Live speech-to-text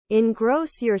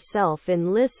Engross yourself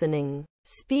in listening,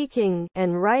 speaking,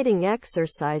 and writing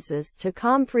exercises to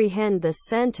comprehend the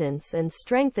sentence and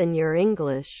strengthen your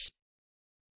English.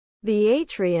 The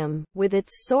atrium, with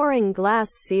its soaring glass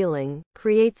ceiling,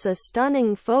 creates a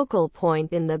stunning focal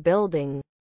point in the building.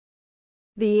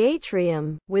 The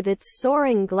atrium, with its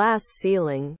soaring glass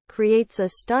ceiling, creates a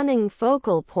stunning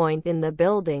focal point in the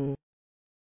building.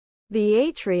 The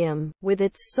atrium, with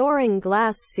its soaring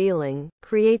glass ceiling,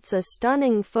 creates a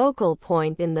stunning focal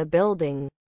point in the building.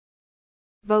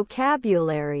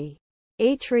 Vocabulary: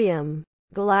 atrium,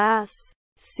 glass,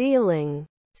 ceiling,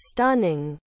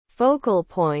 stunning, focal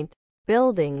point,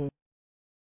 building.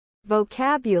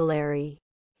 Vocabulary: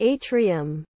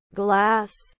 atrium,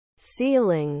 glass,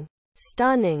 ceiling,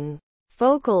 stunning,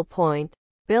 focal point,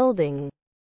 building.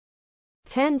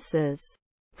 Tenses: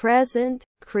 present,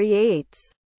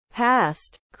 creates;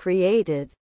 past,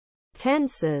 created.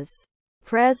 Tenses: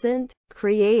 present,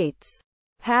 creates;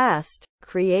 past,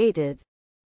 created.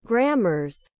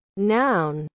 Grammars: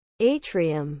 noun,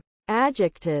 atrium;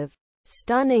 adjective,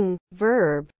 stunning;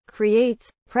 verb, creates;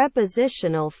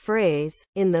 prepositional phrase,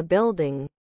 in the building.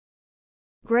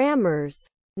 Grammars: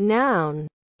 noun,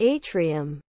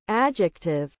 atrium;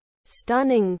 adjective,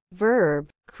 stunning; verb,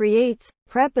 creates;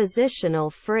 prepositional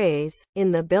phrase,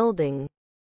 in the building.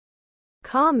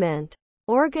 Comment: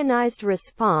 organized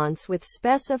response with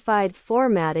specified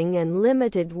formatting and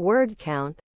limited word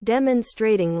count,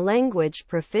 demonstrating language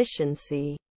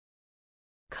proficiency.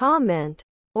 Comment: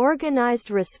 organized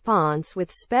response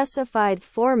with specified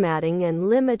formatting and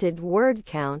limited word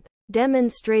count,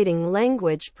 demonstrating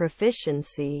language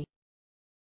proficiency.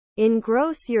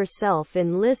 Engross yourself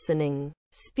in listening,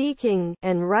 speaking,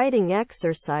 and writing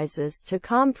exercises to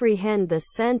comprehend the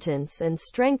sentence and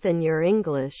strengthen your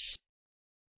English.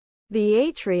 The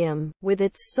atrium, with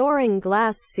its soaring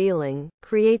glass ceiling,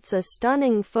 creates a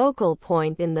stunning focal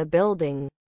point in the building.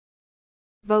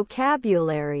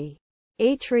 Vocabulary: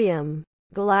 atrium,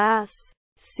 glass,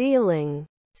 ceiling,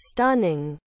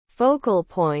 stunning, focal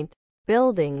point,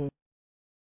 building.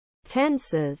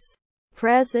 Tenses: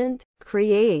 present,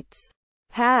 creates;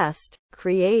 past,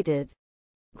 created.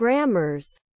 Grammars: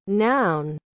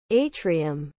 noun,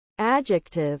 atrium;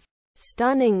 adjective,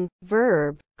 stunning;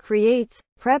 verb, creates;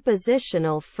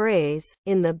 prepositional phrase,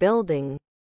 in the building.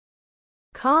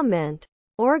 Comment: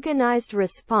 organized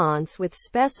response with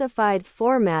specified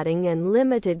formatting and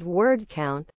limited word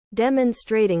count,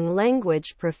 demonstrating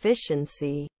language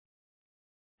proficiency.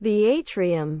 The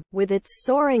atrium, with its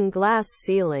soaring glass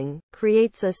ceiling,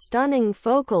 creates a stunning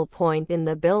focal point in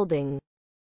the building.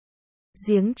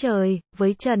 Giếng trời,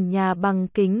 với trần nhà bằng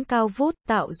kính cao vút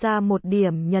tạo ra một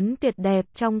điểm nhấn tuyệt đẹp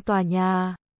trong tòa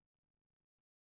nhà.